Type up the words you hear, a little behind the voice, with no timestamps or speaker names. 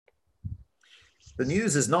The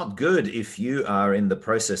news is not good if you are in the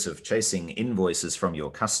process of chasing invoices from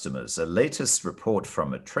your customers. A latest report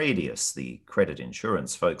from Atradius, the credit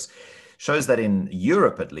insurance folks, shows that in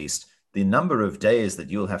Europe at least, the number of days that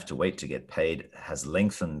you'll have to wait to get paid has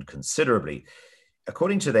lengthened considerably.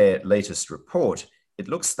 According to their latest report, it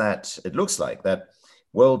looks like that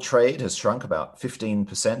world trade has shrunk about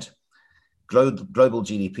 15%. Global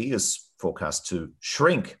GDP is forecast to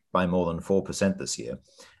shrink by more than 4% this year.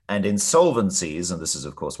 And insolvencies, and this is,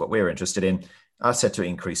 of course, what we're interested in, are set to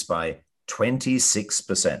increase by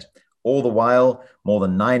 26%. All the while, more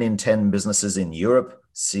than 9 in 10 businesses in Europe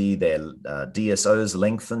see their DSOs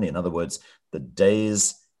lengthen. In other words, the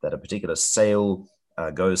days that a particular sale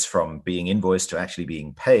goes from being invoiced to actually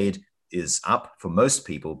being paid is up for most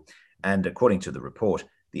people. And according to the report,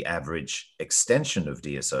 the average extension of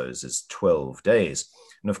DSOs is 12 days.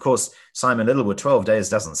 And of course, Simon Littlewood, 12 days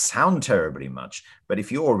doesn't sound terribly much, but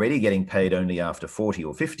if you're already getting paid only after 40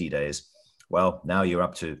 or 50 days, well, now you're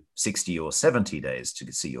up to 60 or 70 days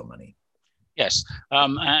to see your money. Yes,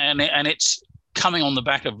 and it's coming on the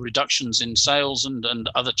back of reductions in sales and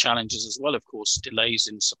other challenges as well. Of course, delays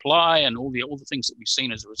in supply and all the things that we've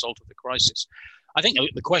seen as a result of the crisis. I think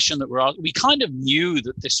the question that we kind of knew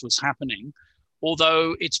that this was happening,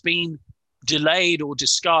 although it's been delayed or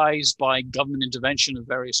disguised by government intervention of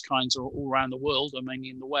various kinds all around the world, or mainly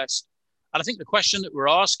in the West. And I think the question that we're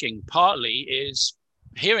asking partly is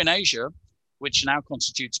here in Asia, which now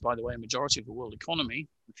constitutes, by the way, a majority of the world economy,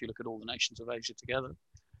 if you look at all the nations of Asia together,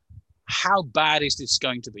 how bad is this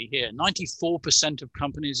going to be here? 94% of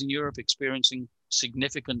companies in Europe experiencing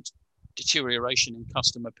significant deterioration in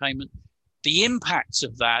customer payment. The impacts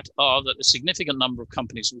of that are that a significant number of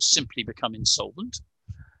companies will simply become insolvent,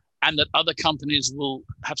 and that other companies will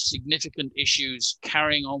have significant issues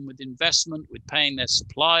carrying on with investment, with paying their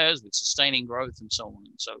suppliers, with sustaining growth, and so on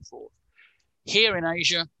and so forth. Here in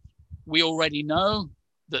Asia, we already know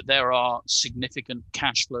that there are significant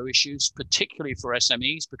cash flow issues, particularly for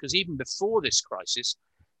SMEs, because even before this crisis,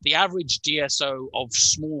 the average DSO of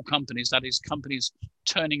small companies, that is companies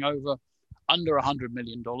turning over under $100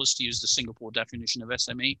 million, to use the Singapore definition of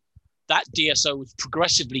SME, that DSO was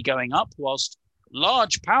progressively going up, whilst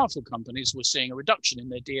large, powerful companies were seeing a reduction in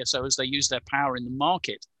their DSO as they use their power in the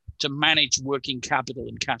market to manage working capital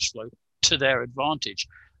and cash flow to their advantage.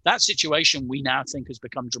 That situation we now think has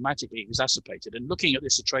become dramatically exacerbated. And looking at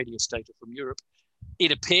this Atradius data from Europe,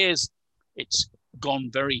 it appears it's gone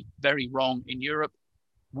very, very wrong in Europe.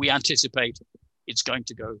 We anticipate it's going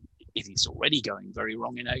to go, it is already going very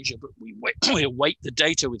wrong in Asia, but we await the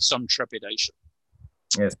data with some trepidation.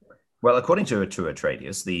 Yes. Well, according to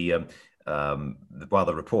Atradius, while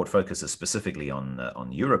the report focuses specifically on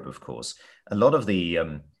Europe, of course, a lot of the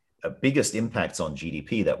biggest impacts on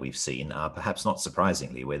GDP that we've seen are, perhaps not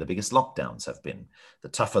surprisingly, where the biggest lockdowns have been. The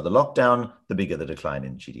tougher the lockdown, the bigger the decline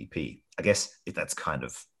in GDP. I guess that's kind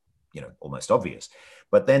of, almost obvious.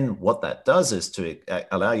 But then what that does is to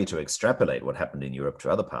allow you to extrapolate what happened in Europe to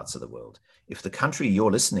other parts of the world. If the country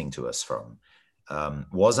you're listening to us from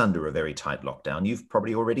was under a very tight lockdown, you've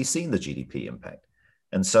probably already seen the GDP impact.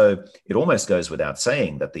 And so it almost goes without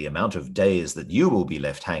saying that the amount of days that you will be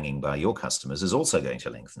left hanging by your customers is also going to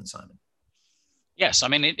lengthen, Simon. Yes, I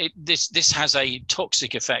mean, this has a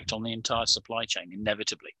toxic effect on the entire supply chain,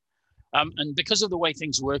 inevitably. And because of the way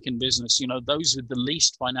things work in business, those with the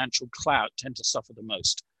least financial clout tend to suffer the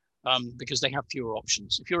most because they have fewer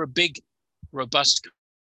options. If you're a big, robust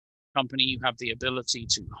company, you have the ability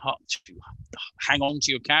to hang on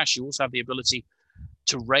to your cash. You also have the ability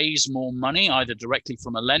to raise more money, either directly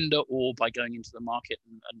from a lender or by going into the market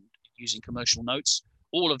and using commercial notes.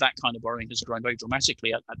 All of that kind of borrowing has grown very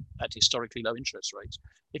dramatically at historically low interest rates.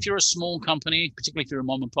 If you're a small company, particularly if you're a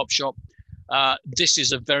mom and pop shop, this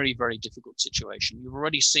is a very, very difficult situation. You've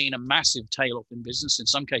already seen a massive tail off in business. In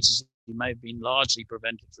some cases, you may have been largely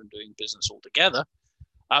prevented from doing business altogether.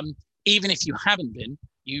 Even if you haven't been,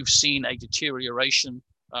 you've seen a deterioration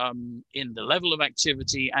in the level of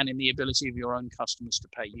activity and in the ability of your own customers to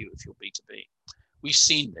pay you if you're B2B. We've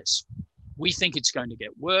seen this. We think it's going to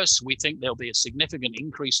get worse. We think there'll be a significant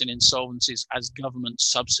increase in insolvencies as government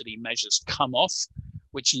subsidy measures come off,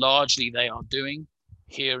 which largely they are doing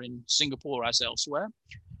here in Singapore as elsewhere.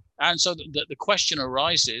 And so the question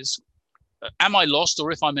arises, am I lost?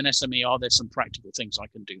 Or if I'm an SME, are there some practical things I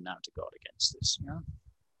can do now to guard against this? Yeah.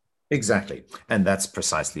 Exactly. And that's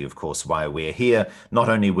precisely, of course, why we're here, not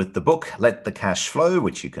only with the book, Let the Cash Flow,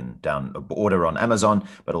 which you can order on Amazon,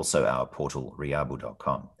 but also our portal,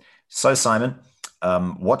 riabu.com. So, Simon,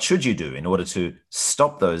 what should you do in order to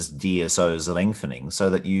stop those DSOs lengthening so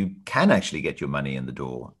that you can actually get your money in the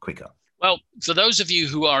door quicker? Well, for those of you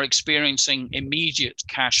who are experiencing immediate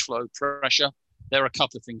cash flow pressure, there are a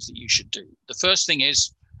couple of things that you should do. The first thing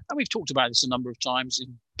is, and we've talked about this a number of times, is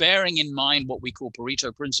bearing in mind what we call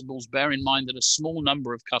Pareto principles. Bear in mind that a small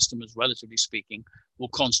number of customers, relatively speaking, will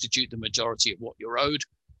constitute the majority of what you're owed.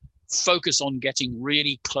 Focus on getting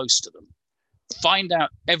really close to them. Find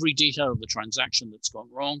out every detail of the transaction that's gone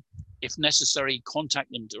wrong. If necessary,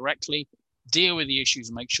 contact them directly, deal with the issues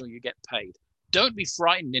and make sure you get paid. Don't be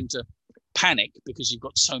frightened into panic because you've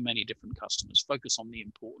got so many different customers. Focus on the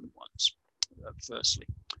important ones, firstly.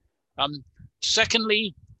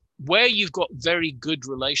 Secondly, where you've got very good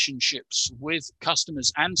relationships with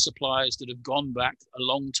customers and suppliers that have gone back a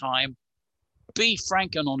long time, be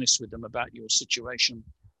frank and honest with them about your situation.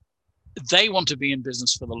 They want to be in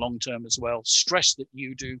business for the long term as well. Stress that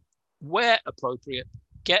you do. Where appropriate,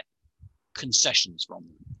 get concessions from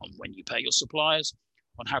them on when you pay your suppliers,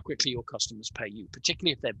 on how quickly your customers pay you,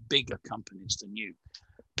 particularly if they're bigger companies than you.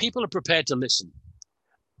 People are prepared to listen.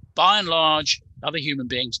 By and large, other human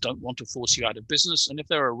beings don't want to force you out of business. And if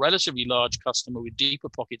they're a relatively large customer with deeper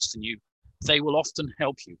pockets than you, they will often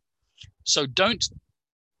help you. So don't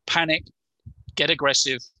panic, get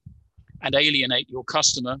aggressive, and alienate your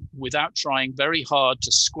customer without trying very hard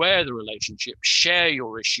to square the relationship, share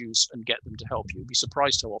your issues, and get them to help you. You'd be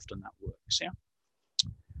surprised how often that works. Yeah.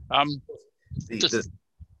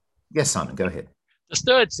 Yes, Simon, go ahead. The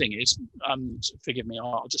third thing is, forgive me,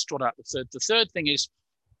 I'll just trot out the third. The third thing is,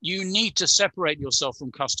 you need to separate yourself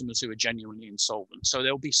from customers who are genuinely insolvent. So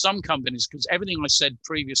there'll be some companies, because everything I said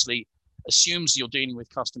previously assumes you're dealing with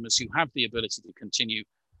customers who have the ability to continue,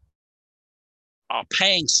 are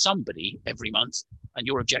paying somebody every month, and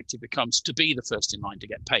your objective becomes to be the first in line to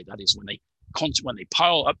get paid. That is, when they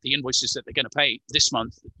pile up the invoices that they're going to pay this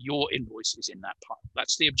month, your invoice is in that pile.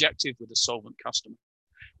 That's the objective with a solvent customer.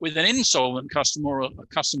 With an insolvent customer, or a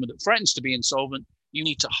customer that threatens to be insolvent, you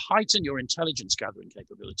need to heighten your intelligence gathering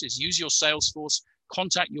capabilities, use your sales force,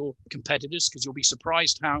 contact your competitors, because you'll be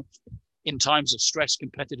surprised how in times of stress,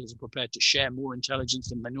 competitors are prepared to share more intelligence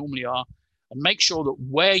than they normally are. And make sure that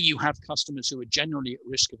where you have customers who are generally at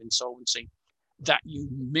risk of insolvency, that you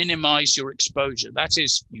minimize your exposure. That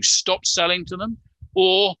is, you stop selling to them,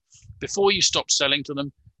 or before you stop selling to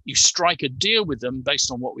them, you strike a deal with them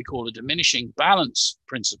based on what we call a diminishing balance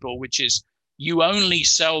principle, which is you only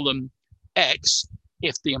sell them X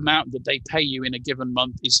if the amount that they pay you in a given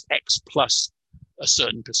month is X plus a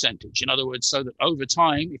certain percentage. In other words, so that over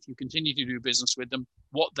time, if you continue to do business with them,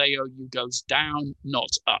 what they owe you goes down,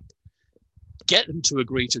 not up. Get them to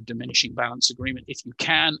agree to a diminishing balance agreement if you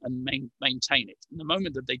can, and maintain it. In the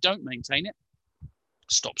moment that they don't maintain it,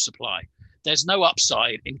 stop supply. There's no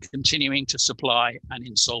upside in continuing to supply an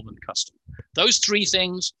insolvent customer. Those three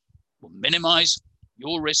things will minimize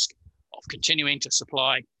your risk of continuing to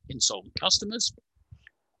supply insolvent customers,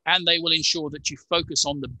 and they will ensure that you focus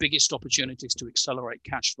on the biggest opportunities to accelerate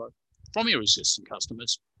cash flow from your existing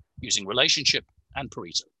customers using relationship and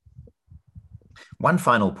Pareto. One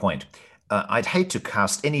final point. I'd hate to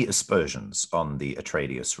cast any aspersions on the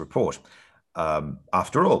Atradius report.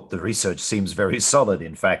 After all, the research seems very solid,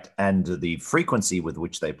 in fact, and the frequency with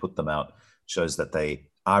which they put them out shows that they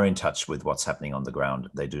are in touch with what's happening on the ground.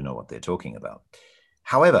 They do know what they're talking about.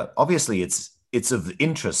 However, obviously, it's of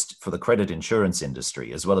interest for the credit insurance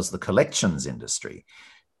industry as well as the collections industry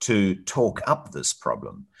to talk up this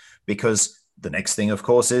problem, because the next thing, of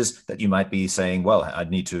course, is that you might be saying, well, I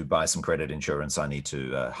need to buy some credit insurance. I need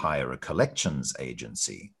to hire a collections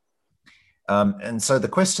agency. And so the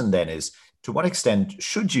question then is, to what extent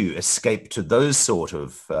should you escape to those sort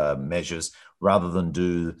of measures rather than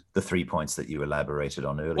do the 3 points that you elaborated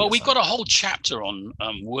on earlier? Well, we've got a whole chapter on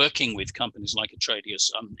working with companies like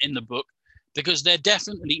Atradius in the book, because there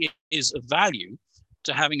definitely is a value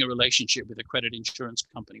to having a relationship with a credit insurance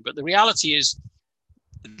company. But the reality is,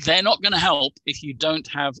 they're not going to help if you don't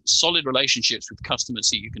have solid relationships with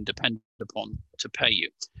customers who you can depend upon to pay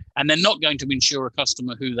you. And they're not going to insure a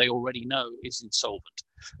customer who they already know is insolvent.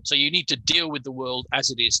 So you need to deal with the world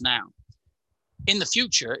as it is now. In the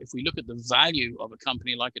future, if we look at the value of a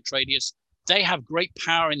company like Atradius, they have great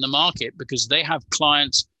power in the market because they have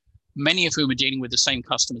clients, many of whom are dealing with the same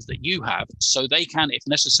customers that you have. So they can, if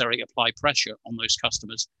necessary, apply pressure on those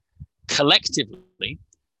customers collectively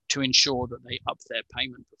to ensure that they up their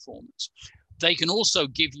payment performance. They can also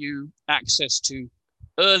give you access to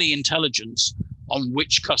early intelligence on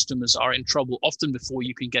which customers are in trouble, often before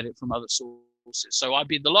you can get it from other sources. So I'd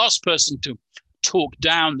be the last person to talk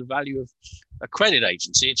down the value of a credit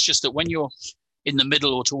agency. It's just that when you're in the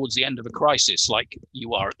middle or towards the end of a crisis, like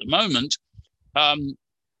you are at the moment,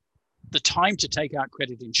 the time to take out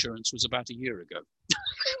credit insurance was about a year ago.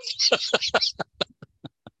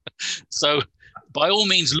 So by all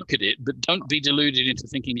means, look at it, but don't be deluded into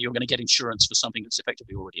thinking that you're going to get insurance for something that's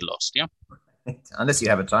effectively already lost. Yeah. Unless you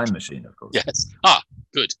have a time machine, of course. Yes.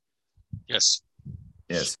 Good. Yes.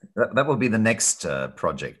 Yes, that will be the next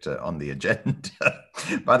project on the agenda.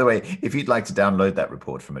 By the way, if you'd like to download that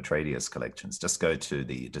report from Atradius Collections, just go to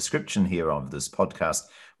the description here of this podcast.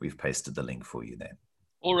 We've pasted the link for you there.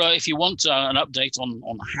 Or if you want an update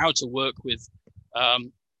on how to work with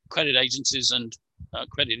credit agencies and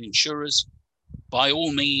credit insurers, by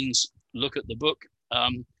all means, look at the book.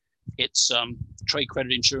 It's Trade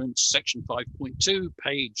Credit Insurance, Section 5.2,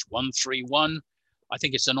 page 131. I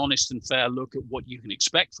think it's an honest and fair look at what you can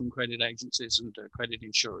expect from credit agencies and credit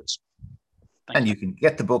insurers. And you can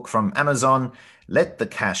get the book from Amazon, Let the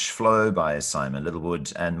Cash Flow by Simon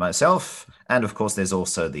Littlewood and myself. And of course, there's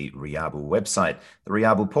also the Riabu website, the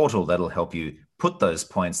Riabu portal that'll help you put those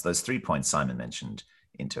points, those 3 points Simon mentioned,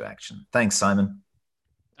 into action. Thanks, Simon.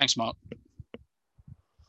 Thanks, Mark.